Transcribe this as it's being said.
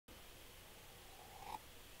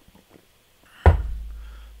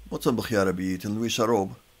وطبخ يا ربيت لوي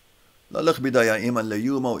شروب لا لخ بداية إيمان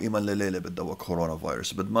ليوم وإيمان لليلة بدوا كورونا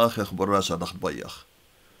فيروس بدماخ براسة ضغط بيخ.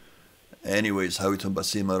 anyways هاويتم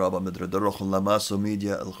بسيمة رابا مدر دروخ لماسو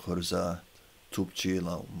ميديا الخرزة توب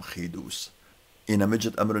تشيلا ومخيدوس إنا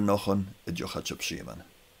مجد أمر النوخن إديو خاتشب شيمان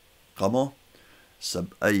قامو سب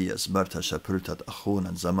أيز مرتا شبرتت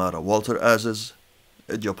أخونا زمارة والتر أزيز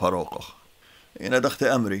إديو باروقخ إنا دخت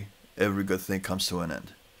أمري every good thing comes to an end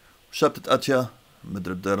شبتت أتيا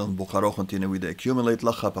مدر درن بوخاروخن تينا ويدا accumulate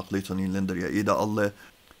لخا بقليتونين لندر يا إيدا الله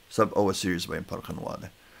سب أول سيريز بين برخن واله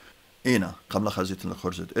إنا قم لخزيتن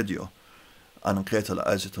لخرزة إديو أن قيتل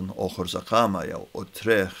أزيتن أو خرزة قامة يو أو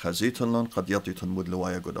تري خزيتن لن قد يطيتن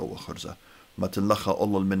مدلوايا قد أو خرزة ما تنلخا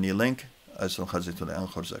أولل مني لينك أزيتن خزيتن لأن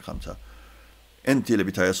خرزة قامتا انتي اللي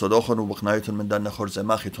بتاعي صدوخن وبقنايتن من دانا خرزة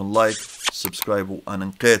ماخيتن لايك سبسكرايب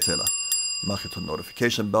وأن قيتل ماخيتن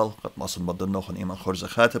نوتيفيكيشن بيل قد ما صمدن نوخن إيمان خرزة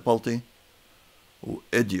خاتي بالتي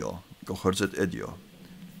وإديو قو خرزة إديو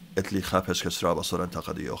اتلي خابش كسرابا صورن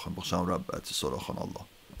تاقدي يوخن بخشان رب أتصوروخن الله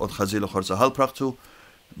ود خزيلو خرزة هل براكتو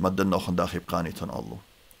مدن نوخن داخل بقانيتون الله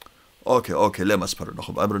اوكي لما اسبر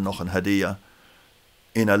نوخن بأمر نوخن هدية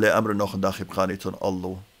إنا لي أمر نوخن داخل بقانيتون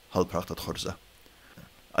الله هل براكتت خرزة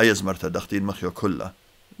أيز مرتا داختين مخيو كله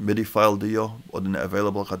ميدي فايل ديو ودن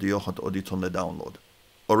available قد يوخن توديتون لداونلود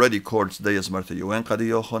already chords ديز مرتا يوين قد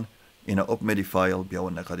يوخن إنا up ميدي فايل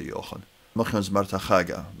بيوين قد يوخن مخيو زمرتا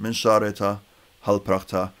خاقة من شارتا هل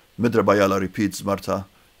براكتا مدر بايالا ريبيت زمرتا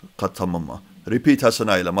قد تمما ريبيت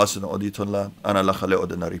هسنايلا ماسن اوديتون لا انا لخلي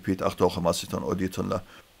اودنا ريبيت اختوخ ماسيتون اوديتون لا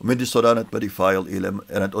ومدي صدانت بدي فايل الى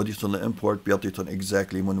انت اوديتون لا امبورت بيعطيتون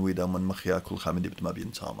اكزاكتلي من ويدا من مخيا كل خامدي بتما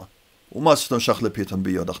بينتاما وماسيتون شخله بيتون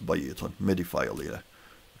بيو دخت بيتون مدي فايل الى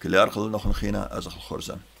كل ارخل نخن خينا ازخ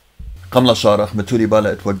الخرزان قملا شارخ متولي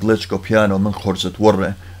بالا اتوغلتش كو بيانو من خرزة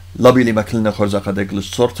وره لبي لي ماكلنا خرزة قد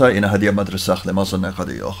اجلس صورتا انا هدية مدرسة اخلي ما صنع قد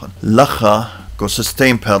يوخن لخا كو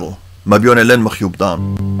سستين بيدل ما بيوني لين مخيوب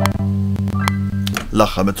دان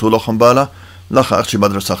لخا متولو خنبالا لخا اخشي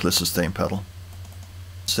مدرسة اخلي سستين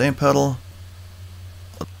بيدل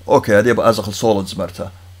اوكي هدي بقى ازخل سولو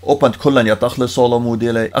زمرتا اوبنت كلن يتخلي سولو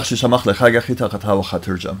موديلي اخشي شمخلي خاقا خيتا قد هاو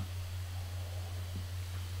خاترجم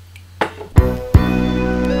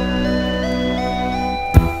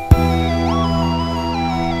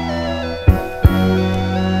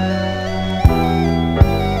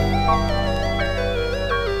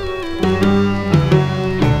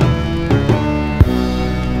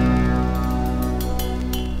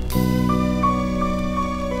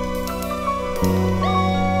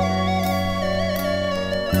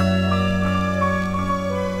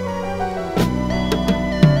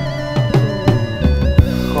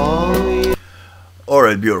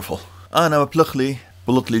Alright, beautiful. أنا بلخلي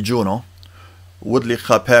بلطلي جونو ودلي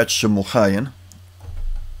خاباتش شمو خاين.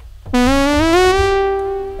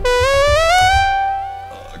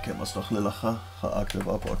 Okay, ما استخلي لخا خا أكتب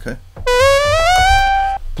أب okay.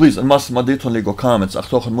 Please, الماس ما ديتون ليجو comments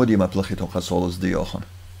أختوخن مودي ما بلخيتون خاسولز ديوخن.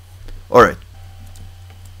 Alright.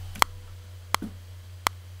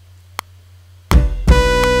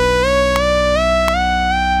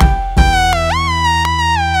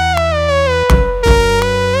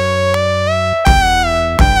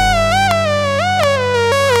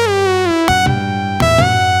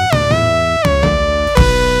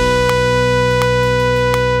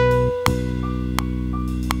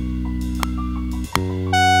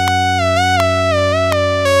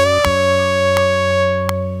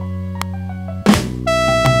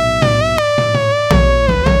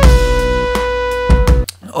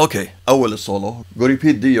 اوكي اول السولو جو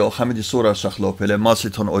ريبيت ديو خمدي صورة شخلو بله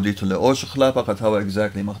ماسيتون اوديتون له او شخلا فقط هوا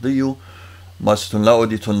اكزاكتلي مخديو ماسيتون لا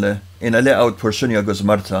اوديتون له ان لا اوت بورشن يا جوز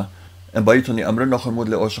مرتا ان بايتون لي امر نخن مود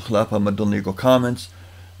له او شخلا فمدون لي جو كومنتس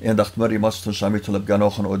ان دخت مري ماسيتون شاميتون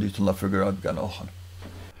لبغانوخن اوديتون لا فيجر اوت بغانوخن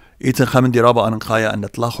ايتن خمدي رابا ان قايا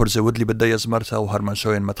ان تلاخر زود لي بدي يزمرتا وهرمان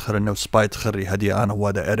شوين متخرن وسبايت خري هدي انا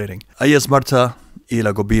وادا اديتنج اي يزمرتا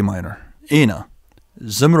الى جو بي ماينر اينا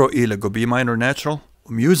زمرو الى جو بي ماينر ناتشرال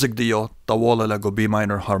ميوزك ديو طوالة لغو بي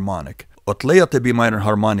ماينر هارمونيك وطليت بي ماينر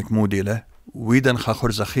هارمونيك موديلة ويدن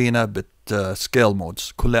خاخر زخينة بت سكيل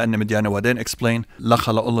مودز كل أن مديانا ودين اكسبلين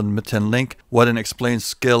لخلا أولن متن لينك ودين اكسبلين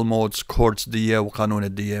سكيل مودز كوردز ديا وقانون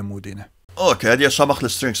الديا مودينة اوكي هدي شامخ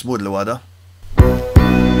السترينكس مود لوادا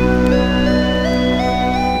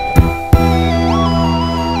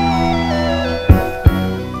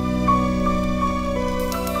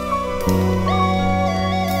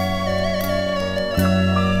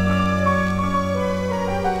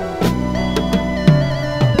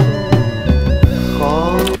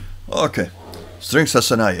اوكي سترينجز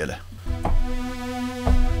هالسنايلة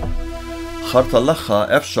خرطة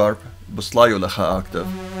لخا اف شارب بسلايو لخا اكتف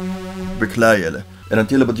بكلايلة إذا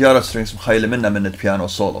أنت اللي بديارة سترينجز مخيلة منها من البيانو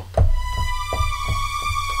سولو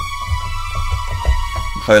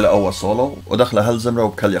مخيلة أول سولو ودخلة هالزمرة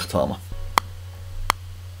وبكل يختامة.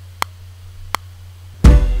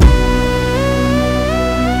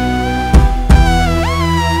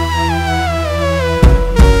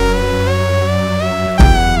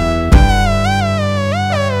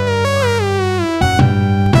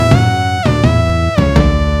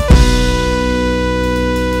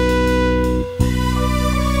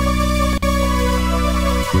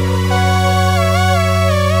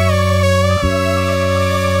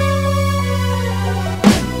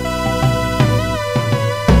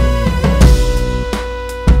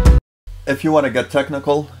 If you want to get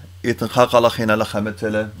technical, يتنخاق على خينا لخا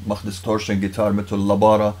مثل مخ distortion جيتار مثل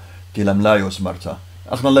لبارة تيلا ملايوس مرتا.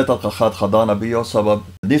 اخنا اللي تلقى خاد خدانا بيو سبب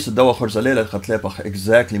نيس الدوا خرزة ليلة خطليبخ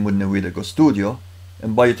exactly مدن ويدكو ستوديو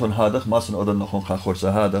انبايتون هادخ ما سن أدن نخون خا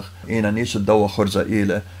خرزة هادخ إينا نيس الدوا خرزة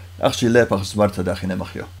إيلة أخشي ليبخ سمرتا داخينا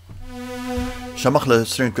مخيو. شمخلة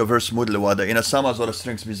string verse مود لوادا إينا ساما زول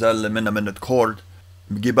strings بيزال منا من chord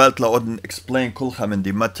بجيبالت لا أدن explain كل خا من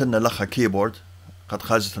دي ما تنا لخا keyboard قد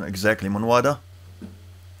خاجتهم exactly من وادا.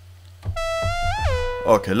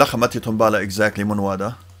 اوكي لخا متي تنبالا exactly من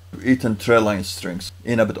وادا. ايتن تري لاين strings.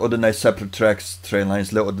 اينا بتقودناي separate tracks تري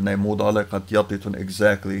لاينز لو قودناي مودالة قد يعطيتون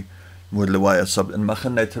exactly مود لوايا سب ان ما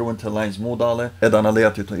خلنا ترونت لاينز مودالة اذا انا لي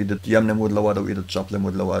يعطيتون ايدة يمن مود لوادا وايدة جابلي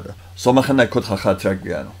مود لوادا. سو ما خلنا كود خا تراك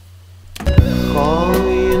بيانو.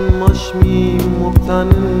 خاين مشمي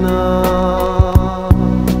مبتنا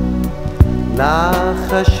لا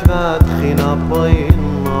خشبت خينا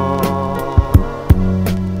بينا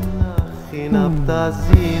خينا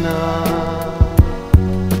بتازينا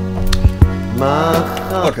ما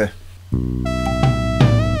اوكي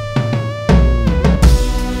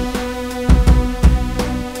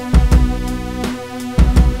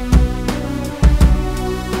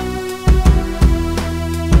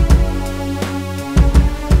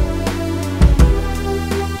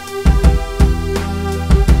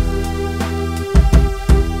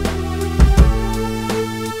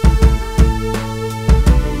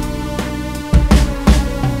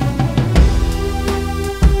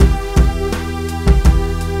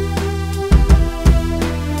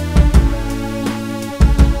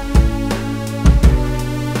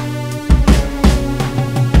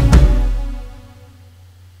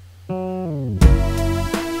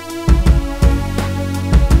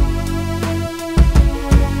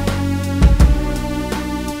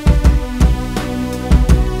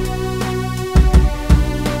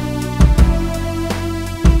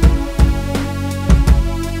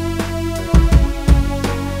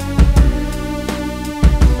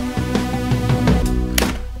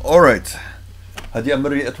alright هدي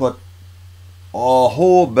أمري أتوت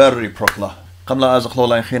هو باري بروكلا قملا أزخ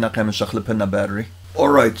لولا خينا قيم شخلبنا باري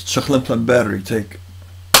alright شخلبنا باري تيك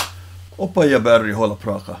أوبا يا باري هولا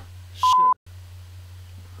براقة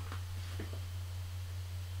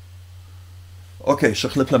اوكي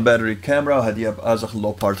شخلبنا باري كاميرا هدي أزخ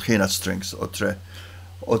لو بارت خينا سترينجز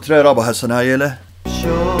أوتري رابا هسنايلة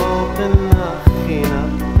شوقنا خينا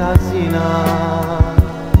تازينا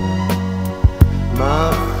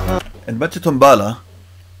إن بتي تنبالا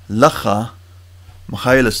لخا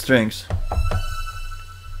مخايل سترينجز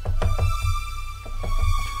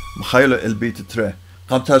مخايل البيت تري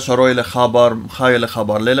قمتها شروي لخبر مخايل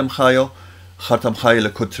خبر ليلة مخايو خرطة مخايل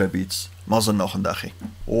كترة بيتس ما ظن أخن داخي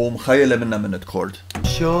ومخايلة منا من الكورد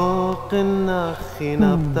شوقنا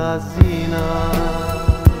خينا بتازينا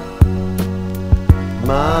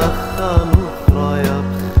ما خانو خرايا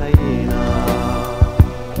بخينا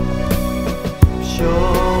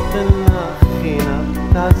شوقنا خينا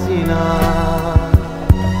بتازينا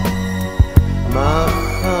ما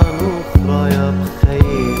خانو خرايا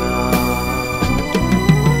بخينا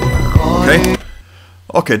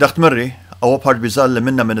اوكي دخت مري أول بارت بيزال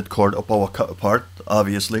منا من الكورد أو بارت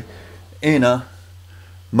obviously إينا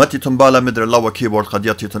متي تنبالا مدر لوا كيبورد قد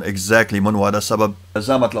يعطيتون exactly من وادا سبب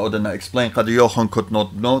زامت لأودنا explain قد يوخن كت نوت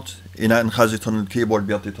بنوت إنا انخازيتون الكيبورد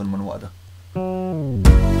بيعطيتون من وادا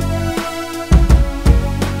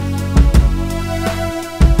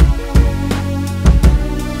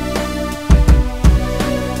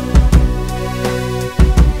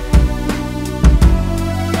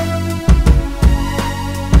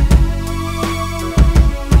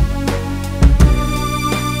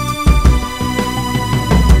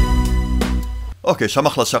اوكي شو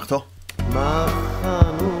مخلص شقته؟ ما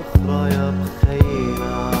خانو خرايا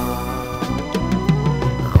بخينا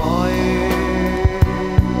خاين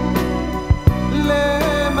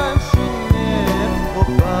ليه ما نشنف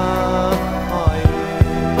خبا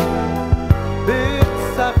خاين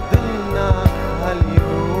بتسخدلنا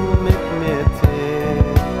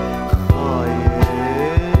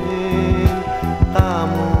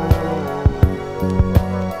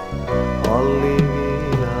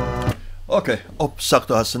اوكي اب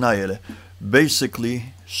ساقطو هالسنايله basically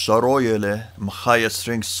شارويله مخايا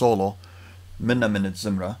string solo من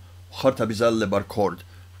الزمرة وخرطها بزال باركورد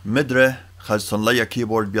مدري خازتون ليا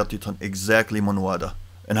كيبورد بيعطيتون exactly من وادا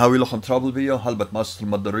ان هاوي لخن ترابل بيو هلبت ماستر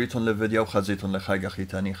مدريتون لفيديو وخازيتون لخايقة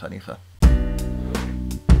خيتاني خانيخة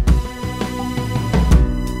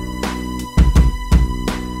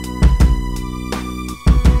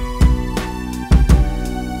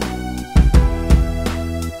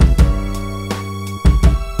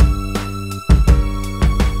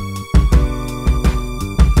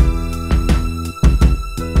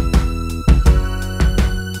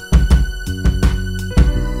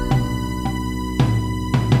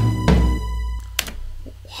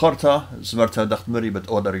خرطة زمرتها دخت مري بت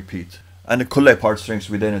اودا ريبيت أنا كل part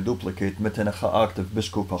strings بدينا دوبليكيت متنا خا اكتف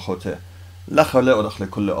بشكو بخوته لا خلا ودخل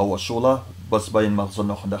كل أول شغلة بس باين مغزن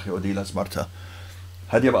نخ داخل وديلا زمرتها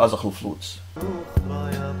هدي بقى أزخ الفلوتس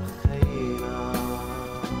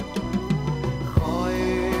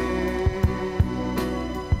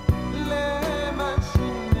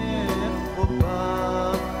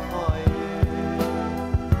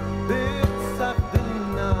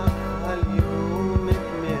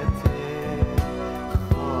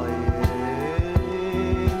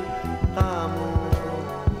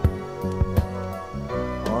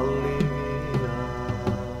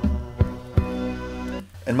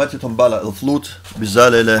إن ما تتنبالا الفلوت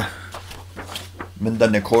بزالة من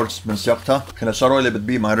دني chords من سياقتها كنا شارولي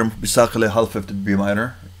بتبي ماينر بساقلة هال فيفت بي ماينر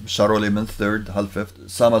بشارولي من ثيرد هال فيفت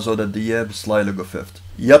ساما زودا دية بسلاي لغو فيفت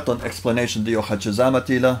يطن explanation ديو خدش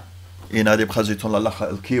زامتيلا إنا دي بخزيتون للخا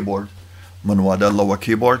الكيبورد من وادا اللو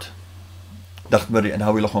كيبورد دخت مري إن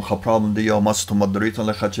هاوي لخون خا problem ديو ماستو مدريتون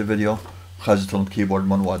لخدش فيديو خزيتون الكيبورد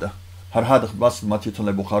من وادا هر هذا بس ما تيتون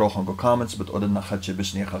لبخاروخن جو comments بتقولنا خدش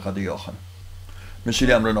بشني خا خديوخن من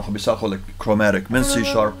شيلي أمر نخو بيساقو لك chromatic من C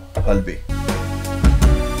sharp هال B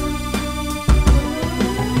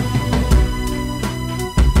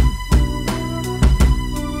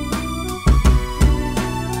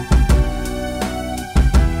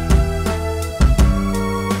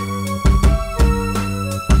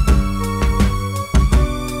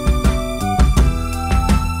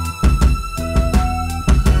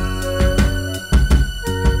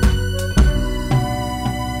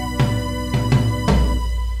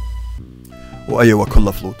وأيوة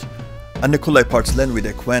كلها فلوت أن كلها parts لين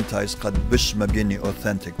ويدا quantize قد بش ما بيني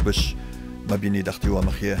authentic بش ما بيني دختي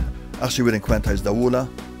ومخيه أخشي ويدن quantize دولة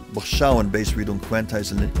بخشاون بيس ويدون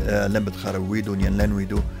quantize لين بتخارب ويدون ين لين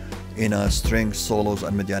ويدو إنا string solos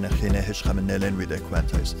أن مديانا خينة هش خمنا لين ويدا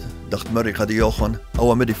quantize دخت مري قد يوخن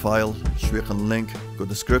أو مدي فايل شويقن لينك go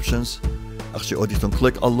descriptions أخشي أوديتون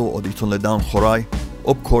كليك ألو أوديتون لداون خراي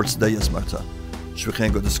أوب chords داي اسمرتا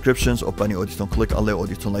شويقن go descriptions أو باني أوديتون كليك ألو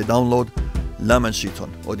أوديتون لي داونلود لا منشيتون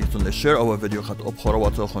أوديتون للشير أو فيديو خط أب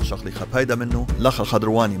خرواتو خون شغلي خا بايدا منه لخ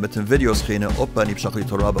الخضرواني متن فيديوز خينه أب باني بشغلي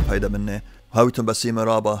ترابا بايدا منه هاويتون بسيمة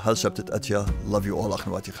رابا هل شبتت أتيا love you all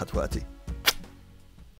أخنواتي خطواتي